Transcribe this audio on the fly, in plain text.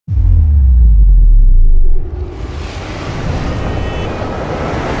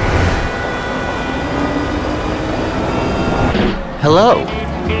Hello,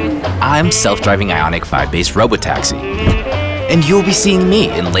 I'm self-driving Ioniq 5-based Robotaxi, and you'll be seeing me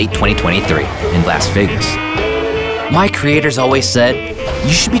in late 2023 in Las Vegas. My creators always said,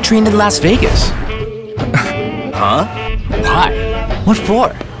 you should be trained in Las Vegas. Huh? Why? What for?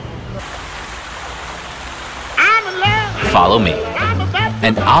 Follow me,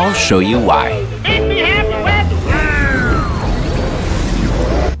 and I'll show you why.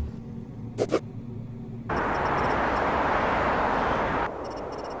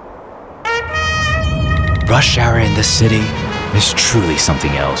 Rush hour in this city is truly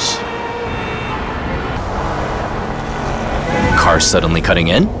something else. Cars suddenly cutting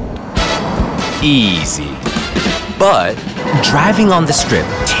in? Easy. But driving on the strip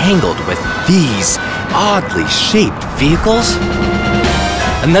tangled with these oddly shaped vehicles?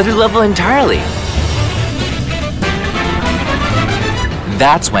 Another level entirely.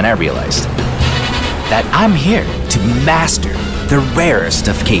 That's when I realized that I'm here to master the rarest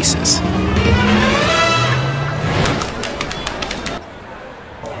of cases.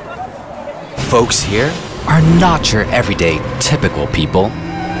 Folks here are not your everyday, typical people.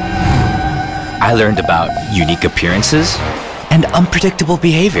 I learned about unique appearances and unpredictable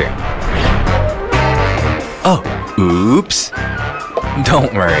behavior. Oh, oops.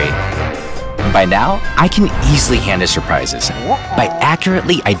 Don't worry. By now, I can easily handle surprises by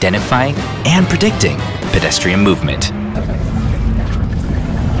accurately identifying and predicting pedestrian movement.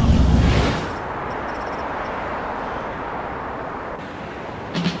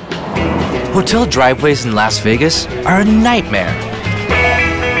 Hotel driveways in Las Vegas are a nightmare.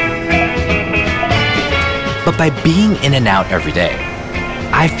 But by being in and out every day,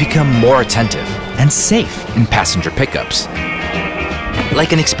 I've become more attentive and safe in passenger pickups,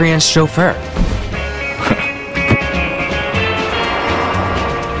 like an experienced chauffeur.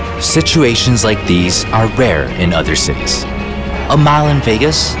 Situations like these are rare in other cities. A mile in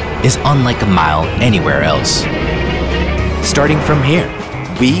Vegas is unlike a mile anywhere else. Starting from here,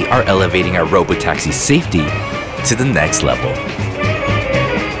 we are elevating our Robotaxi safety to the next level.